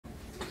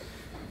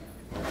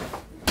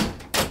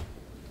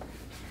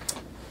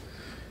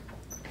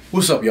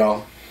What's up,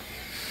 y'all?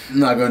 I'm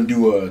not gonna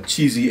do a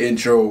cheesy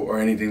intro or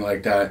anything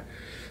like that,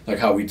 like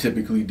how we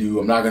typically do.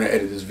 I'm not gonna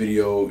edit this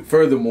video.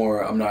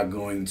 Furthermore, I'm not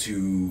going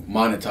to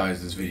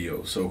monetize this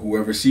video. So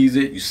whoever sees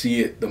it, you see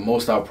it. The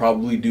most I'll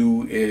probably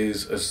do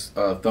is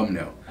a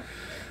thumbnail.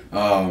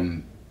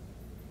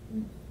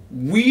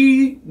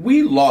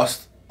 We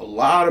lost a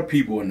lot of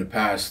people in the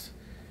past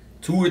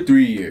 2 or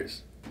 3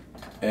 years,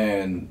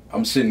 and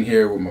I'm sitting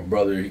here with my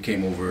brother. He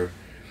came over.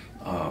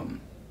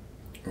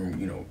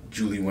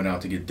 Julie went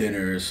out to get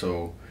dinner,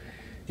 so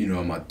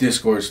my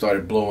Discord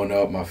started blowing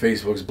up, my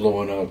Facebook's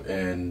blowing up,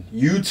 and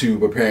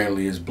YouTube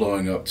apparently is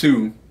blowing up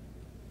too,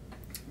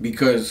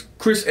 because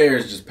Chris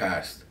Ayres just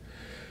passed.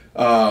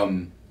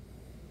 Look,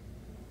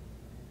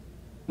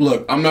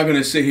 I'm not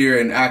gonna sit here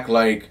and act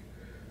like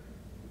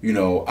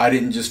I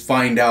didn't just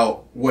find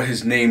out what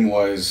his name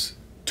was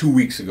 2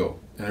 weeks ago.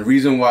 And the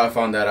reason why I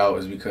found that out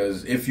is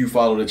because if you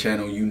follow the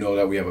channel, you know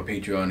that we have a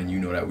Patreon, and you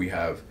know that we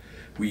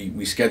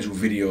schedule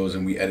videos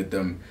and we edit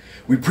them.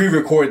 We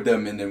pre-record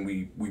them, and then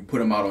we put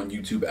them out on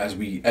YouTube as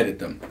we edit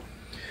them.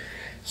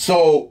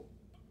 So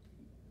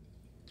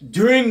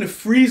during the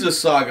Frieza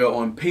saga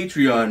on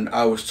Patreon,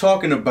 I was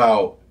talking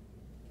about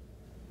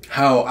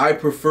how I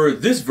prefer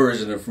this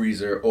version of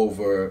Frieza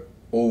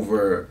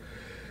over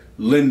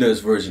Linda's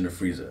version of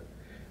Frieza.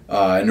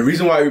 And the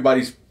reason why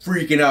everybody's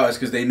freaking out is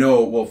because they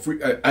know, well,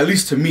 at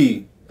least to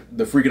me,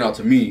 the freaking out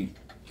to me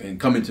and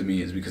coming to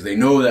me is because they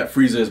know that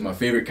Frieza is my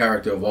favorite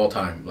character of all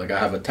time. Like, I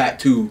have a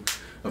tattoo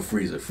of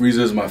Frieza. Frieza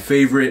is my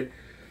favorite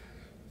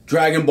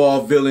Dragon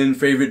Ball villain,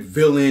 favorite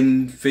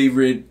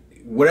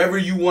whatever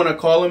you want to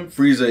call him.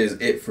 Frieza is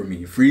it for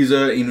me.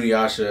 Frieza,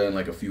 Inuyasha, and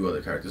like a few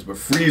other characters. But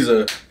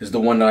Frieza is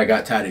the one that I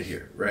got tatted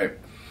here, right?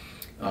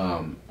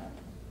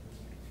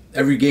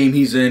 Every game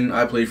he's in,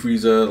 I play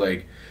Frieza.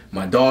 Like,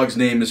 my dog's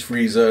name is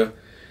Frieza.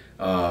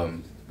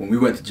 When we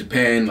went to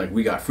Japan, like,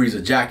 we got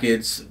Frieza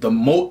jackets.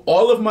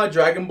 All of my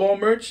Dragon Ball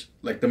merch,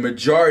 like the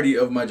majority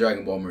of my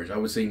Dragon Ball merch, I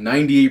would say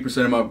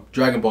 98% of my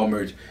Dragon Ball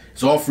merch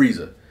is all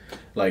Frieza.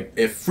 Like,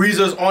 if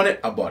Frieza's on it,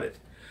 I bought it.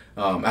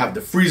 I have the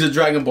Frieza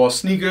Dragon Ball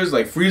sneakers.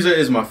 Like, Frieza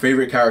is my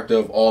favorite character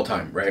of all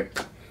time, right?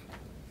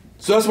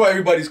 So that's why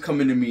everybody's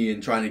coming to me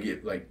and trying to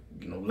get, like,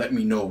 let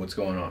me know what's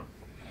going on.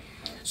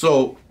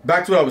 So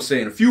back to what I was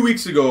saying. A few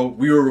weeks ago,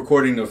 we were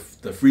recording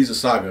the Frieza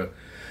saga,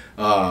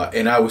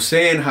 and I was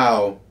saying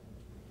how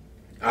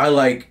I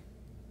like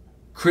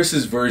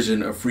Chris's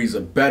version of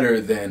Frieza better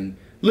than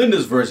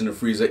Linda's version of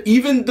Frieza,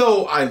 even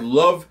though I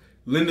love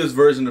Linda's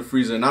version of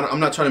Frieza. And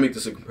I'm not trying to make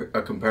this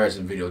a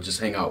comparison video.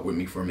 Just hang out with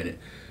me for a minute,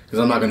 because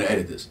I'm not going to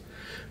edit this.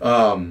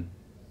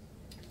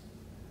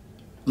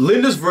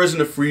 Linda's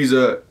version of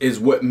Frieza is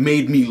what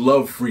made me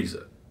love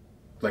Frieza.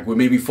 Like, what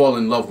made me fall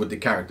in love with the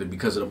character,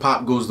 because of the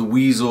Pop Goes the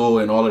Weasel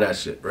and all of that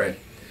shit, right?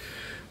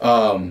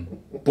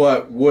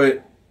 But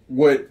what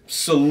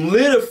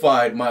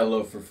solidified my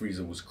love for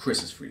Frieza was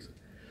Chris's Frieza.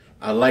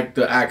 I like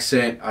the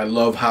accent. I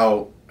love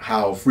how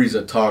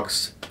Frieza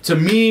talks. To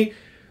me,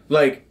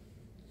 like,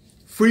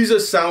 Frieza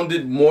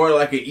sounded more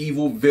like an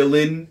evil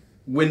villain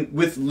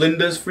with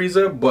Linda's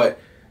Frieza, but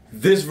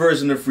this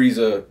version of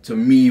Frieza to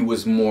me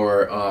was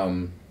more I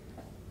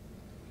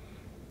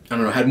don't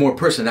know, had more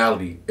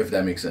personality, if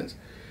that makes sense.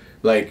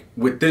 Like,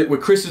 with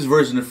Chris's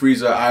version of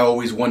Frieza, I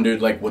always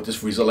wondered, like, what does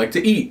Frieza like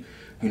to eat?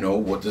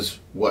 What does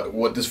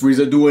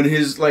Frieza do in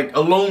his, like,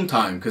 alone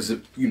time? Because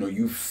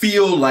you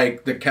feel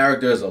like the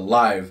character is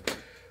alive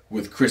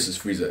with Chris's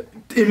Frieza,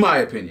 in my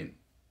opinion.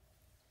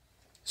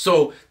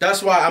 So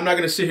that's why I'm not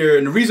gonna sit here.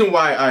 And the reason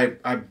why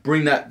I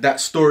bring that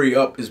story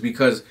up is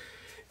because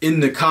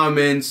in the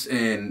comments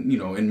and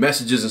in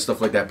messages and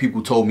stuff like that,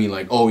 people told me,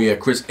 like, oh yeah,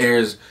 Chris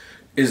Ayres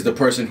is the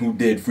person who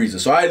did Frieza.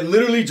 So I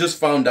literally just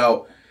found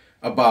out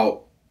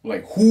about,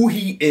 like, who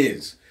he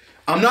is.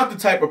 I'm not the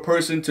type of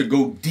person to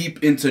go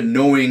deep into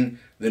knowing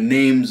the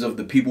names of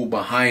the people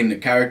behind the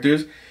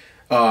characters.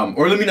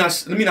 Or let me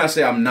not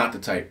say I'm not the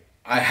type.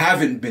 I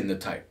haven't been the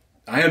type.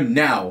 I am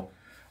now.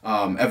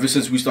 Ever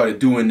since we started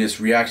doing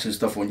this reaction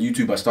stuff on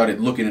YouTube, I started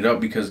looking it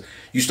up, because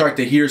you start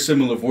to hear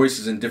similar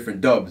voices in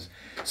different dubs.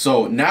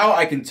 So now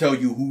I can tell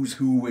you who's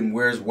who and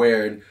where's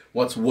where and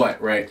what's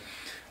what, right?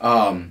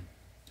 But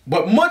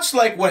much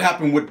like what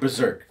happened with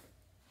Berserk,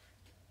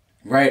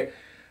 right?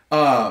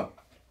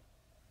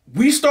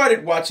 We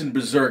started watching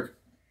Berserk,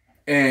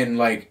 and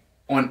like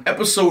on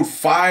episode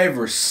 5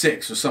 or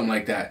 6 or something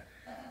like that,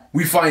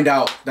 we find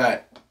out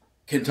that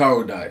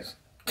Kentaro dies.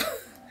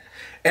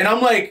 And I'm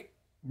like,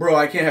 bro,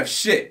 I can't have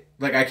shit.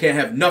 Like, I can't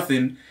have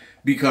nothing,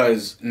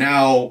 because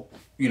now,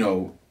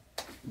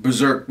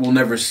 Berserk will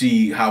never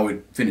see how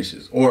it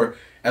finishes. Or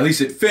at least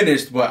it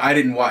finished, but I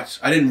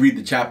didn't read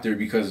the chapter,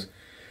 because,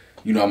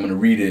 I'm going to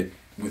read it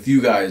with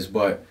you guys.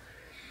 But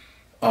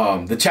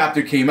the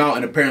chapter came out,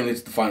 and apparently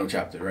it's the final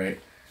chapter, right?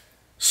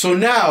 So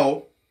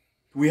now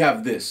we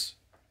have this.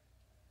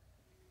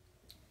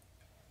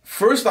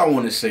 First, I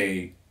want to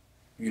say,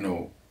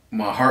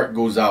 my heart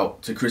goes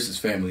out to Chris's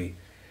family,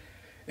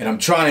 and I'm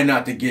trying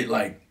not to get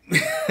like,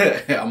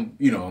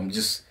 I'm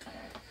just.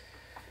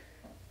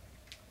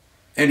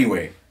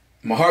 Anyway,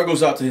 my heart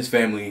goes out to his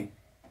family.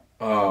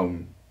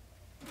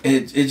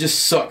 It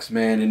just sucks,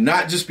 man, and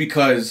not just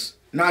because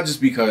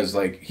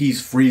like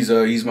he's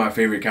Frieza, he's my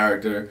favorite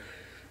character.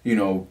 You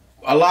know,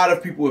 a lot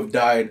of people have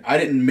died. I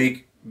didn't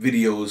make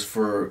videos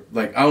for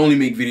like I only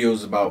make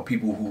videos about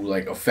people who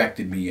like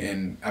affected me,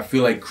 and I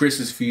feel like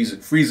Chris's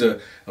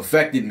Frieza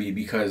affected me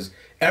because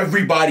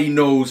everybody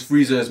knows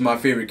Frieza is my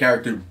favorite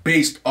character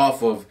based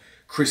off of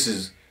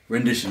Chris's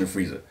rendition of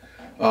Frieza.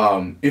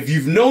 If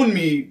you've known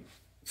me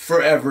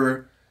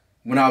forever,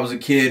 when I was a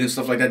kid and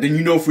stuff like that, then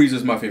you know Frieza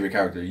is my favorite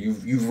character.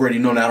 You've already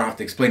known that. I don't have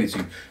to explain it to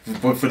you.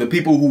 But for the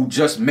people who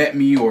just met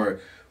me or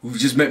who've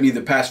just met me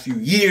the past few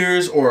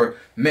years or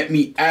met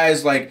me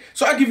as like,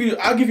 so I'll give you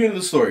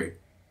another story.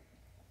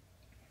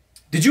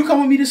 Did you come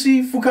with me to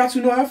see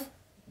Fukatsu no F?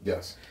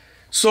 Yes.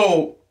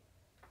 So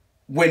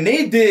when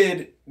they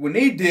did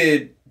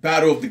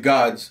Battle of the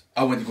Gods,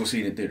 I went to go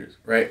see it in theaters,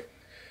 right?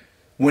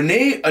 When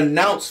they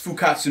announced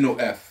Fukatsu no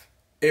F,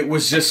 it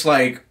was just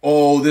like,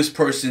 oh, this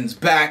person's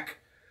back.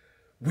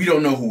 We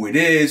don't know who it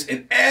is.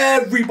 And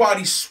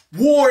everybody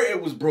swore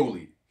it was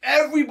Broly.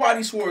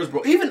 Everybody swore it was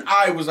Broly. Even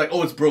I was like,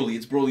 oh, it's Broly.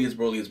 It's Broly. It's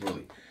Broly. It's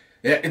Broly.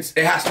 Yeah, it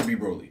has to be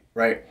Broly,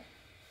 right?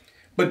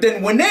 But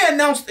then when they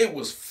announced it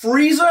was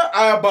Frieza,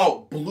 I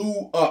about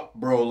blew up,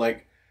 bro.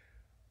 Like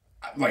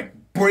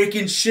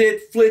breaking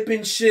shit,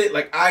 flipping shit.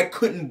 Like, I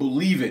couldn't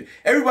believe it.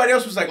 Everybody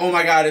else was like, oh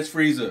my God, it's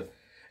Frieza.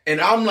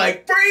 And I'm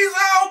like, Frieza,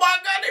 oh my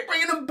God, they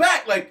bringing him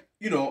back. Like,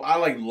 you know, I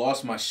like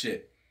lost my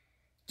shit.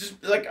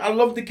 Just like, I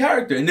love the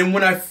character. And then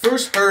when I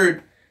first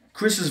heard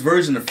Chris's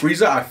version of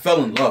Frieza, I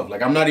fell in love.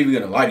 Like, I'm not even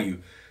gonna lie to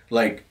you.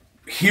 Like,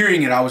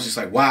 hearing it, I was just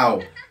like,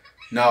 wow.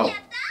 Now,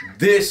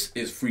 this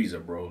is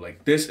Frieza, bro.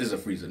 Like, this is a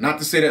Frieza. Not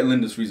to say that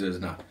Linda's Frieza is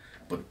not.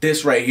 But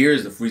this right here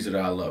is the Frieza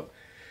that I love.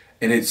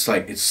 And it's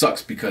like, it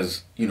sucks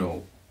because, you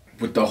know,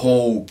 with the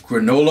whole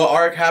Granola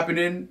arc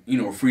happening,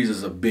 you know,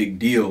 Frieza's a big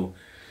deal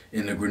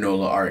in the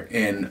Granola arc.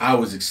 And I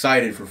was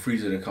excited for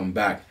Frieza to come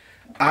back.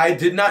 I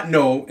did not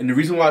know, and the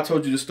reason why I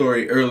told you the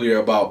story earlier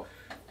about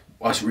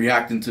us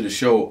reacting to the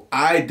show,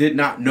 I did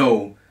not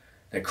know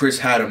that Chris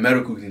had a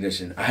medical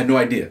condition. I had no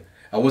idea.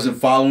 I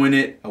wasn't following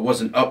it. I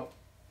wasn't up,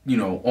 you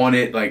know, on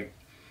it. Like,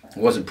 I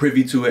wasn't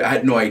privy to it. I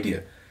had no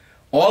idea.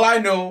 All I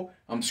know,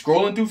 I'm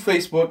scrolling through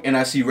Facebook and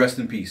I see rest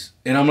in peace.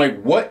 And I'm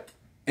like, what?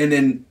 And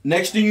then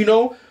next thing you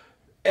know,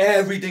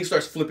 everything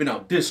starts flipping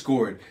out.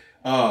 Discord,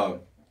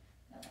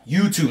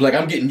 YouTube, like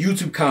I'm getting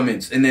YouTube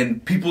comments, and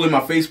then people in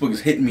my Facebook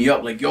is hitting me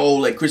up like, yo,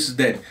 like Chris is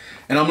dead.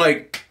 And I'm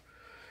like,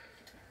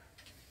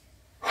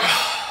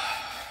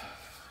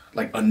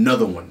 like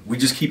another one. We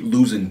just keep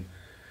losing.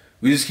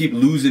 We just keep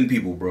losing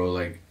people, bro.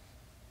 Like,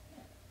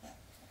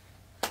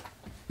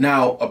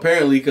 now,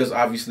 apparently, because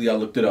obviously I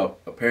looked it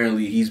up,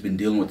 apparently he's been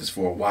dealing with this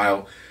for a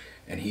while,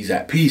 and he's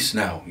at peace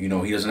now. You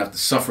know, he doesn't have to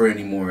suffer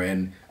anymore.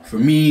 And for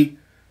me,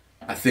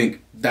 I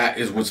think that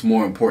is what's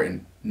more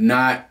important.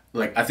 Not,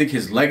 like, I think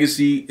his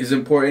legacy is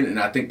important, and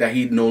I think that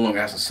he no longer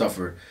has to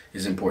suffer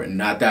is important.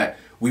 Not that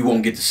we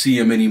won't get to see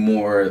him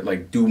anymore,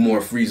 like, do more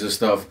Frieza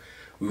stuff.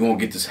 We won't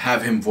get to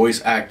have him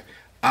voice act.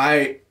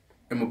 I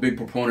am a big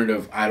proponent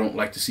of, I don't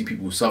like to see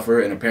people suffer,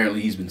 and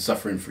apparently he's been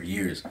suffering for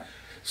years.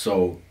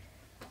 So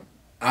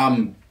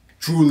I'm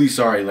truly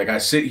sorry. Like, I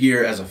sit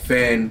here as a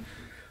fan,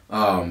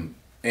 and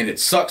it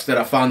sucks that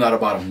I found out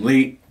about him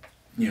late.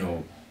 You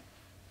know,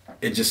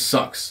 it just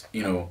sucks,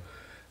 you know.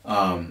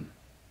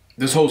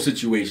 This whole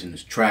situation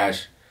is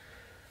trash.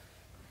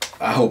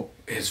 I hope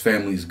his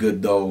family's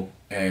good, though,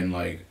 and,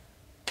 like,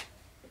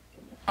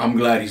 I'm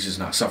glad he's just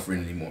not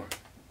suffering anymore.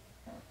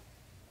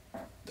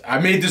 I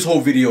made this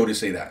whole video to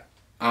say that.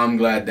 I'm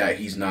glad that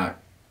he's not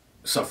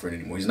suffering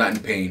anymore. He's not in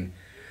pain.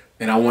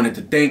 And I wanted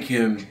to thank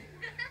him,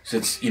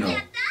 since, you know,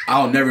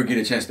 I'll never get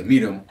a chance to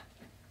meet him.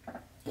 I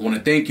want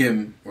to thank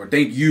him, or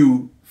thank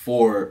you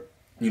for,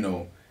 you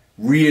know,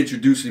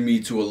 reintroducing me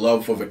to a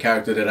love of a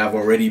character that I've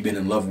already been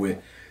in love with.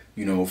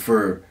 You know,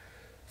 for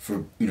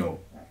you know,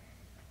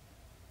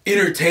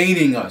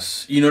 entertaining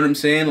us. You know what I'm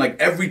saying?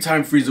 Like, every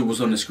time Frieza was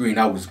on the screen,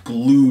 I was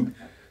glued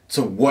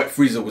to what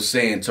Frieza was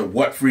saying, to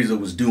what Frieza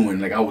was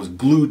doing. Like, I was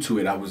glued to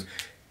it. I was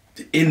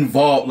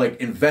involved, like,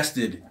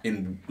 invested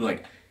in,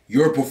 like,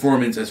 your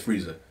performance as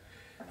Frieza.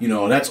 You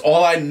know, that's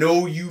all I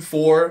know you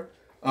for.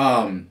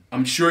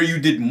 I'm sure you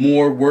did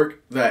more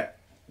work that,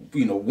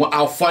 you know,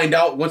 I'll find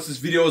out once this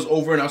video is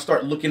over, and I'll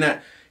start looking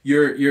at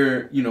your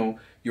you know,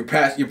 your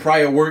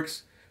prior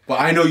works. But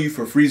I know you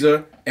for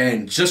Frieza,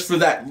 and just for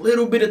that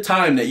little bit of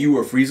time that you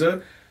were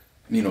Frieza,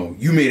 you know,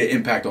 you made an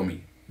impact on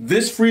me.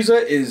 This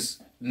Frieza is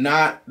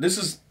not,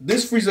 this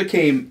Frieza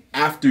came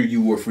after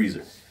you were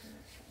Frieza.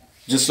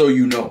 Just so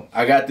you know,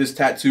 I got this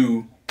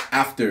tattoo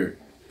after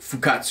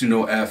Fukatsu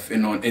no F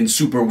and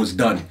Super was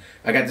done.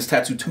 I got this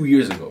tattoo 2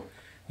 years ago.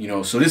 You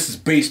know, so this is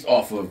based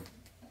off of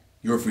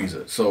your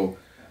Frieza. So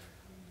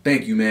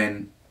thank you,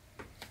 man.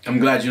 I'm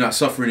glad you're not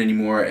suffering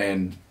anymore,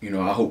 and, you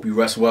know, I hope you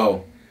rest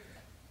well.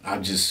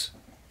 I'm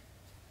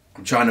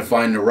trying to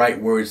find the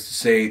right words to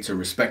say to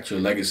respect your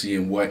legacy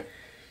and what,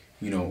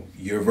 you know,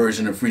 your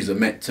version of Frieza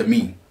meant to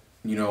me,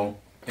 you know.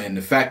 And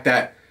the fact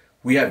that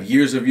we have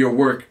years of your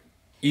work,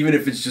 even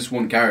if it's just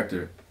one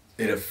character,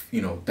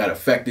 you know, that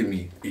affected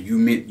me. You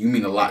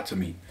mean a lot to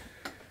me.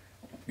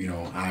 You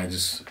know, I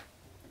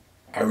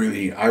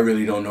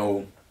really don't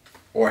know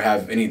or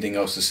have anything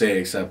else to say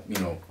except,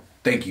 you know,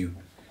 thank you.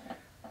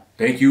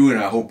 Thank you, and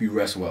I hope you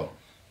rest well.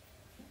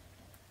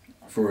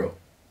 For real.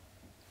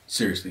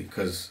 Seriously,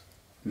 because,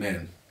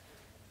 man.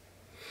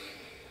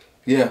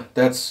 Yeah,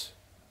 that's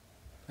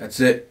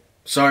it.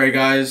 Sorry,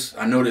 guys.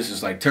 I know this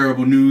is like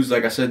terrible news.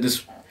 Like I said,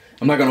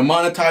 I'm not going to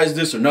monetize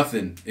this or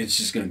nothing. It's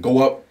just going to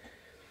go up.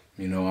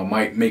 You know, I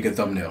might make a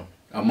thumbnail.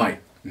 I don't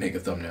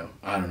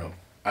know.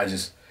 I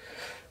just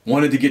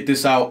wanted to get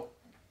this out.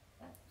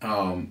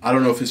 I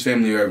don't know if his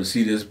family will ever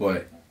see this,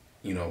 but,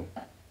 you know,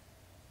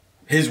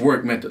 his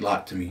work meant a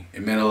lot to me.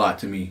 It meant a lot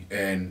to me.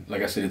 And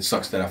like I said, it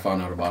sucks that I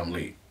found out about him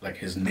late. Like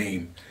his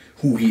name,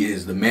 who he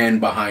is, the man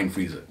behind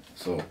Frieza.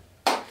 So,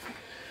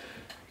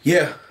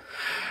 yeah,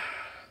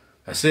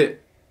 that's it.